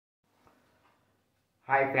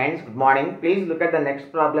Hi friends, good morning. Please look at the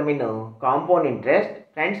next problem in compound interest.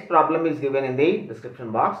 Friends, problem is given in the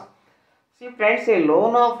description box. See friends, a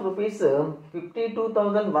loan of rupees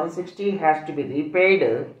 52,160 has to be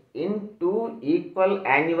repaid in 2 equal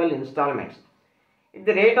annual installments. If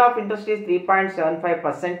the rate of interest is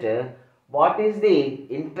 3.75%, what is the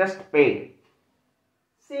interest paid?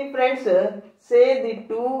 See friends, say the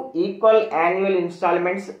 2 equal annual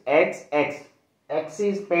installments x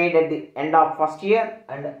is paid at the end of first year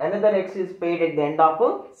and another x is paid at the end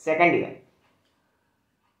of second year.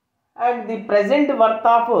 And the present worth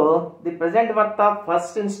of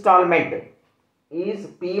first installment is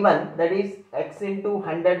P1, that is x into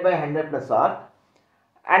 100 by 100 plus r,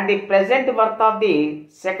 and the present worth of the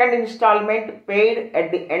second installment paid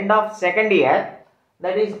at the end of second year,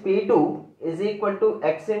 that is P2, is equal to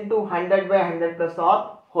x into 100 by 100 plus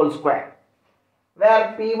r whole square,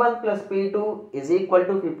 where P1 plus P2 is equal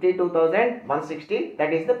to 52,160,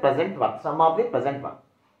 that is the present worth, sum of the present worth.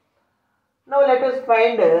 Now let us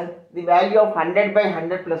find the value of 100 by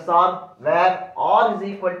 100 plus r, where r is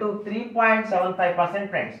equal to 3.75%,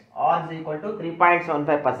 friends. R is equal to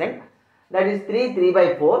 3.75%, that is 3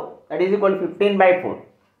 by 4, that is equal to 15 by 4.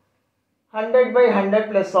 100 by 100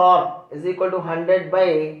 plus r is equal to 100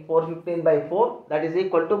 by 415 by 4, that is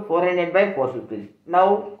equal to 400 by 415.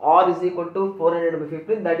 Now r is equal to 400 by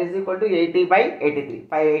 15, that is equal to 80 by 83.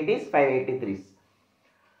 580s, 583s.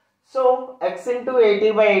 So x into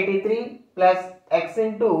 80 by 83 plus x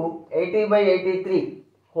into 80 by 83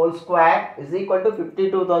 whole square is equal to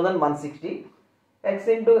 52,160. X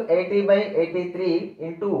into 80 by 83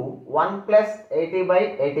 into 1 plus 80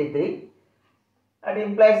 by 83. That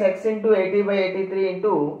implies x into 80 by 83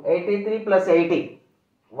 into 83 plus 80.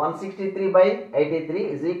 163 by 83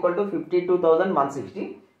 is equal to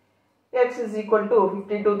 52,160. X is equal to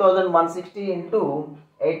 52,160 into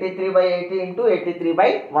 83 by 80 into 83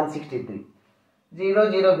 by 163.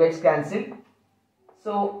 0 gets cancelled.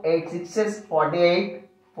 So 8 6s 48,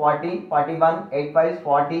 40, 41, 8 5s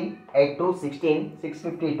 40, 8 2 16,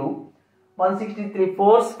 652. 163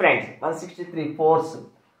 fours, friends. 163 fours.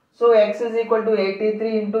 So x is equal to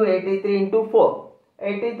 83 into 83 into 4.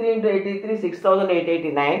 83 into 83,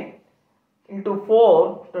 6,889 into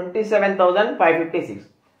 4, 27,556.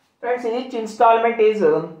 Friends, each installment is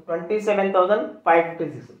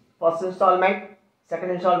 27,556. First installment,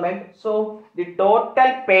 second installment. So the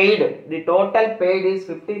total paid is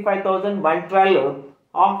 55,112,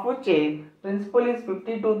 of which principal is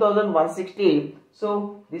 52,160.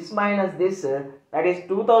 So this minus this, that is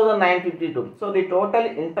 2,952. So the total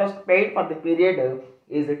interest paid for the period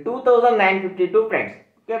is 2,952, friends.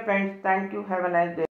 Okay friends, thank you, have a nice day.